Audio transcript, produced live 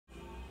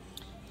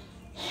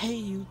Hey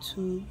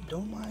YouTube,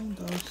 don't mind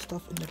the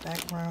stuff in the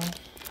background.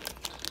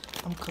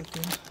 I'm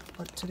cooking,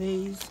 but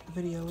today's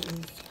video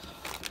is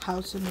how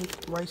to make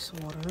rice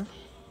water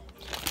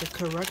the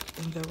correct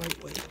and the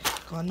right way.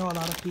 Cause I know a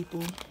lot of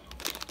people,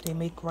 they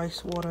make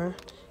rice water,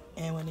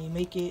 and when they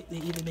make it, they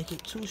either make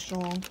it too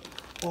strong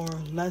or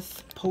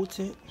less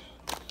potent,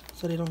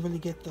 so they don't really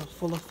get the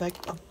full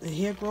effect of the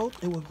hair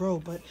growth. It will grow,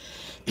 but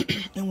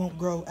it won't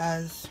grow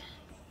as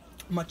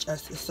much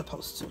as it's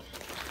supposed to.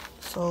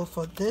 So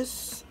for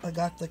this, I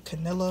got the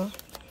Canilla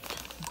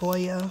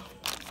Goya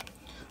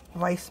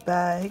rice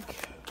bag.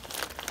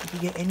 You can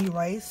get any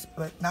rice,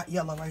 but not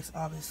yellow rice,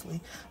 obviously.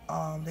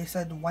 They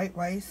said the white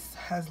rice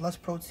has less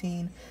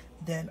protein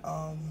than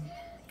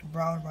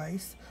brown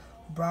rice.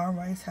 Brown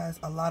rice has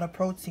a lot of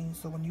protein,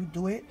 so when you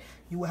do it,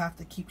 you will have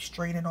to keep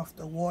straining off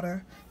the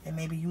water and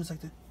maybe use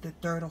like the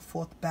third or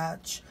fourth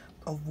batch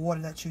of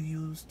water that you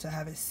use to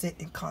have it sit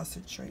and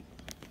concentrate.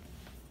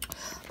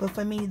 But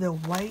for me, the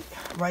white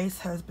rice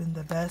has been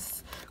the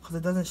best because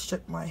it doesn't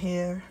strip my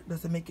hair,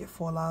 doesn't make it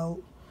fall out,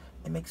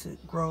 it makes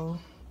it grow,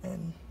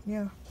 and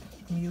yeah,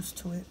 I'm used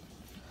to it.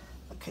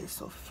 Okay,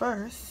 so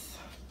first,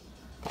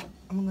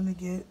 I'm gonna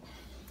get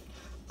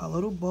a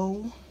little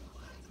bowl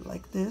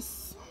like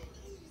this.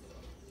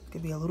 It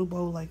could be a little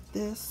bowl like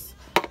this,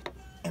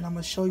 and I'm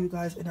gonna show you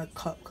guys in a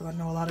cup because I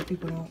know a lot of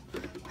people don't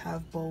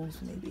have bowls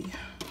maybe.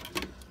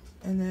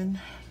 And then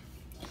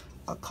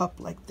a cup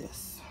like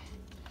this.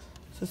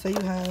 So say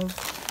you have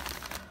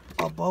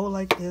a bowl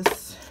like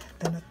this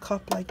and a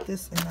cup like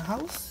this in the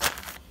house.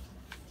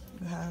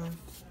 You have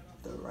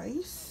the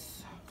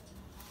rice.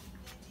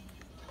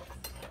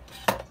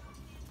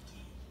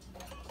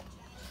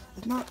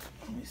 It's not,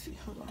 let me see,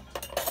 hold on.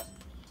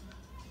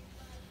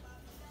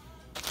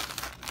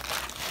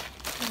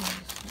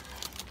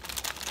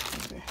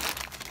 Okay,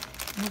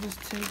 I'm gonna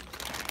just take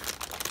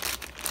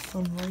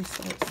some rice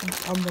out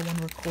since I'm the one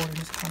recording.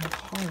 It's kind of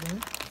harder.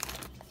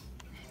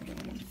 Hold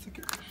on 1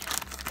 second.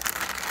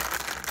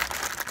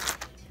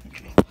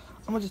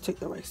 I'm gonna just take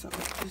the rice out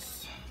like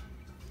this.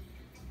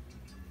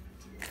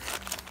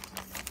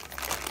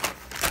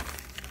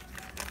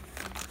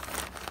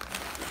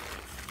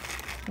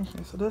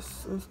 Okay, so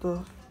this is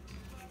the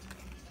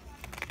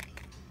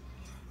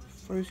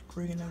first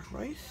grain of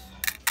rice.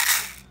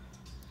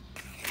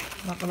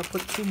 I'm not gonna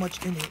put too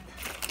much in it.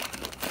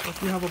 So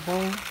if you have a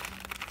bowl,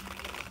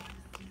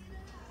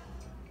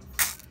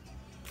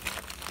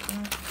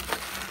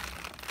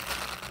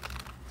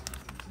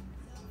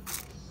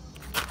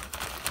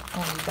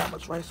 I don't need that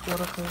much rice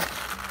water because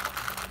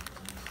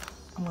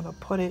I'm gonna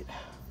put it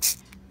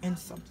in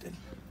something.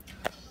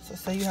 So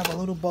say you have a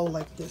little bowl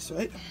like this,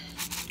 right?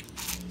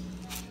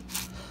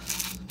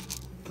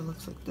 It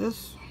looks like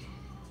this.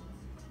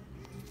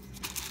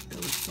 It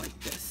looks like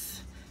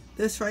this.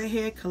 This right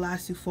here can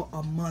last you for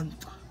a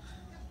month,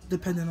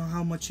 depending on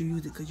how much you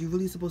use it, because you're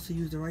really supposed to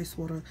use the rice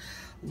water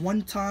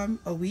 1 time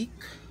a week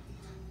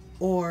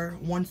or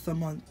once a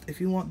month. If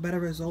you want better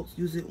results,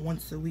 use it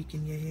once a week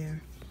in your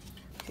hair.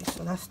 Okay,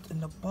 so that's in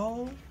the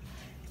bowl.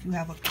 If you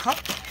have a cup,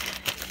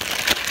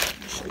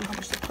 let me show you how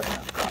much to put in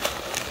a cup.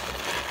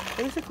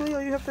 Basically,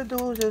 all you have to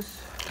do is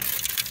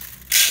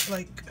just,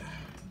 like,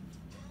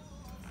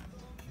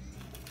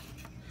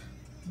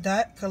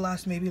 that could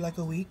last maybe like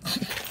a week.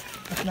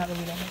 That's not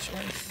really that much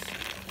rice.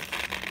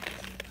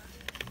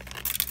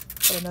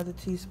 Put another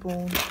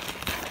teaspoon.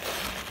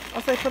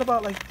 I'll say put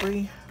about like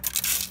 3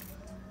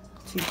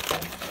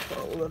 teaspoons, put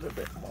a little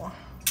bit more.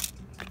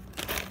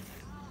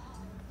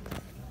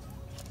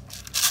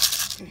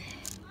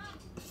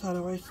 This is how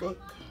the rice look.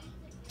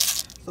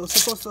 So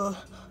it's supposed to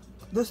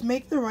just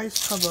make the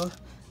rice cover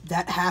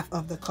that half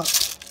of the cup.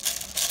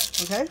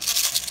 Okay?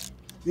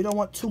 You don't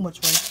want too much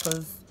rice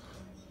because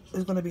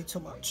it's gonna be too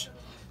much.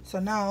 So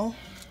now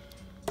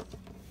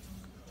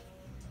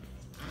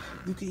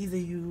you can either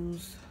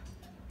use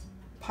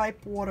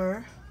pipe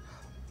water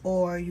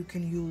or you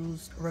can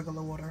use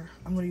regular water.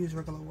 I'm gonna use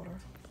regular water.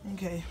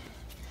 Okay.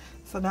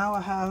 So now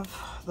I have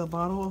the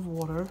bottle of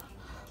water.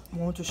 I'm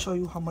going to show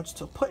you how much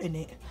to put in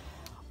it.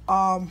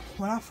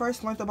 When I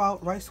first learned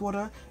about rice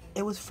water,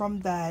 it was from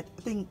that,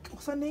 I think,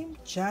 what's her name?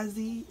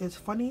 Jazzy Is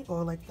Funny,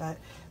 or like that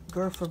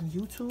girl from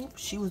YouTube.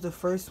 She was the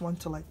first one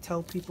to like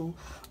tell people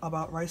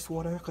about rice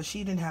water because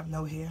she didn't have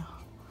no hair.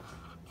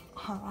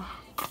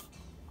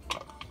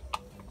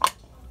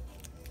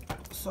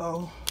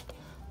 So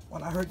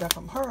when I heard that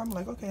from her, I'm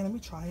like, okay, let me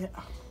try it.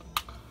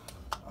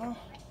 All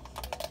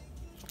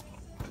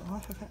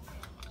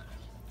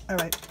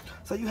right.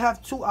 So you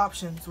have 2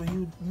 options when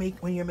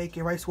you're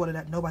making rice water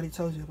that nobody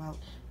tells you about.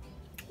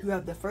 You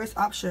have the first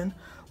option,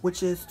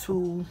 which is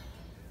to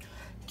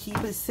keep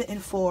it sitting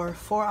for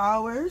 4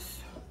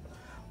 hours,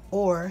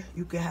 or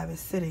you can have it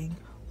sitting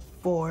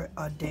for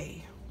a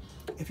day.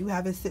 If you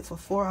have it sit for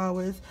 4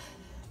 hours,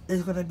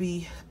 it's gonna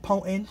be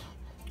potent,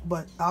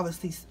 but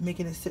obviously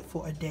making it sit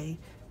for a day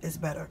is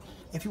better.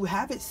 If you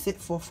have it sit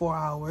for 4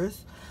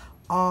 hours,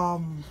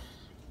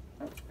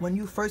 when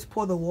you first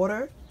pour the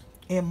water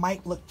it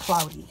might look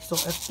cloudy. So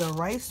if the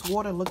rice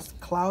water looks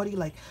cloudy,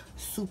 like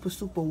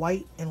super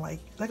white and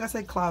like I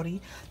said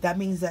cloudy, that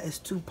means that it's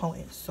too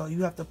potent. So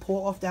you have to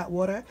pour off that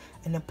water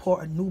and then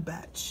pour a new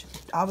batch.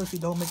 Obviously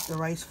don't make the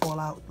rice fall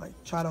out, like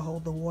try to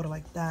hold the water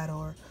like that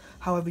or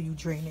however you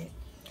drain it.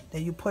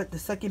 Then you put the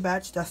second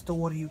batch, that's the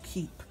water you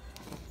keep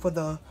for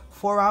the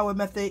 4-hour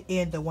method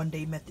and the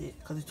 1-day method,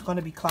 because it's going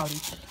to be cloudy.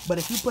 But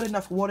if you put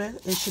enough water,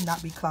 it should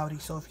not be cloudy.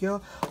 So if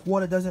your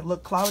water doesn't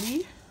look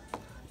cloudy,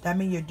 that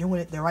means you're doing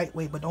it the right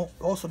way. But don't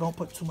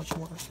put too much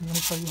water. So I'm going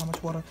to show you how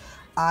much water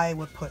I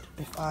would put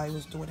if I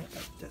was doing it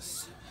like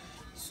this.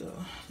 So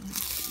let me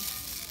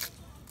see.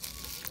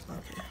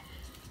 Okay.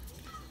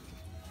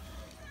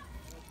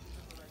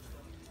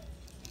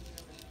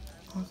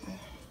 Okay.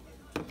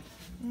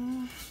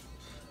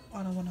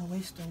 I don't want to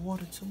waste the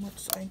water too much,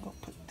 so I ain't gonna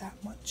put that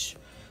much.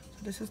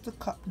 So this is the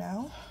cup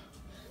now.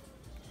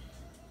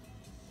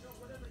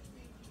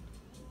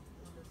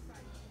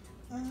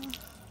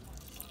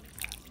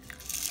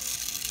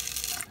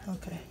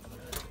 Okay,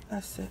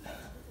 that's it.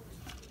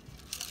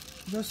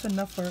 Just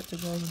enough for it to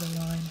go over the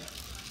line.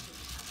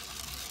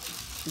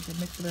 You can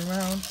mix it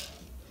around.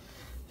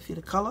 See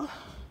the color?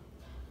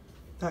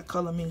 That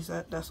color means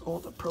that's all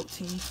the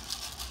protein.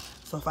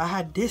 So if I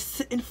had this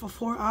sitting for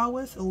 4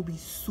 hours, it would be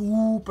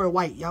super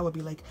white. Y'all would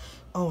be like,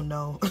 oh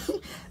no.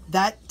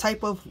 That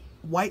type of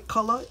white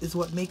color is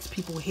what makes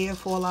people's hair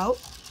fall out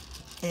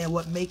and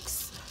what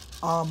makes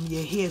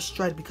your hair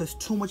shred, because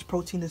too much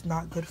protein is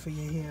not good for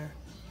your hair.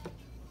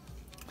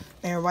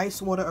 And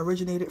rice water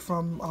originated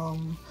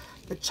from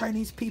the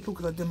Chinese people,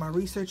 because I did my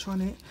research on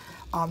it.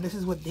 This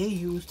is what they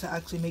use to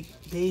actually make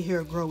their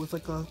hair grow. It's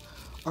like a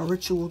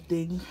ritual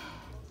thing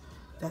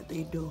that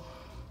they do.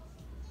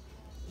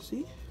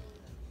 See?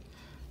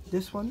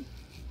 This one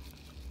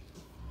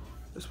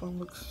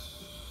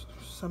looks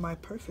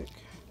semi-perfect.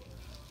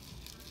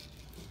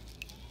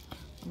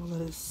 I'm gonna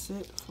let it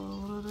sit for a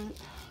little bit.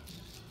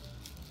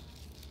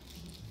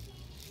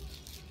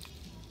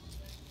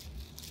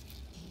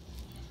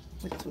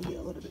 Wait till we get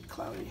a little bit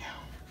cloudy.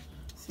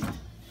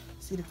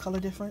 See the color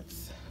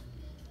difference?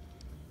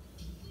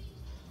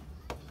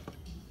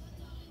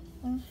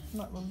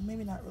 Not really,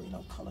 maybe not really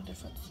no color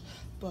difference,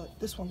 but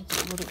this one looks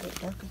a little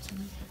bit darker to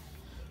me.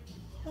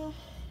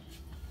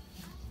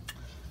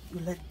 You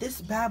let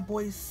this bad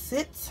boy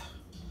sit.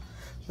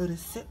 Let it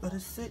sit, let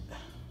it sit.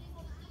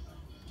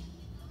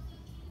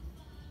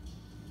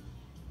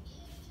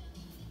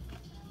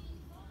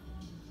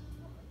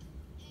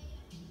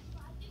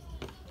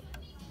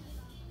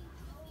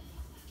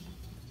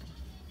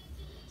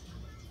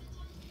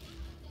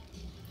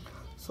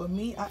 So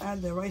me, I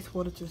add the rice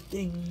water to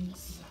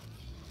things.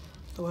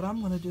 So what I'm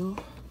gonna do,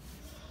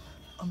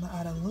 I'm gonna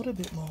add a little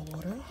bit more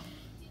water.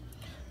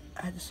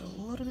 Add just a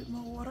little bit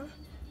more water.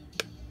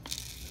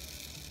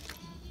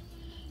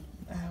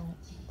 Add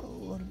a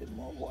little bit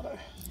more water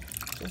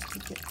just to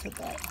get to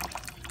that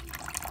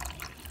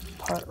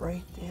part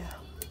right there.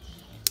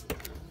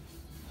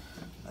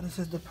 And this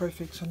is the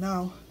perfect. So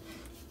now,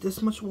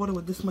 this much water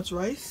with this much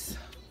rice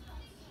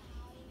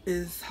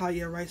is how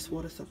your rice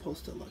water is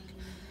supposed to look.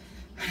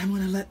 And I'm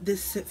gonna let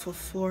this sit for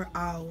 4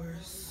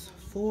 hours.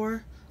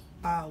 4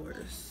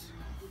 hours.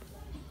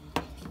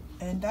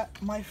 And that,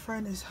 my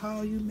friend, is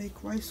how you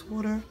make rice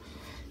water.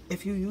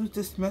 If you use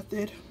this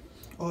method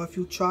or if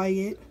you try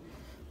it,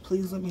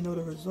 please let me know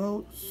the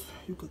results.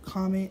 You could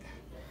comment,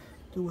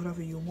 do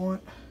whatever you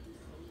want.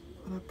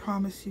 But I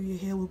promise you, your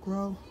hair will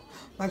grow.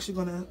 I'm actually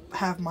gonna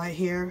have my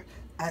hair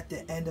at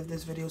the end of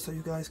this video so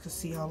you guys can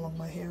see how long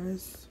my hair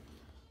is.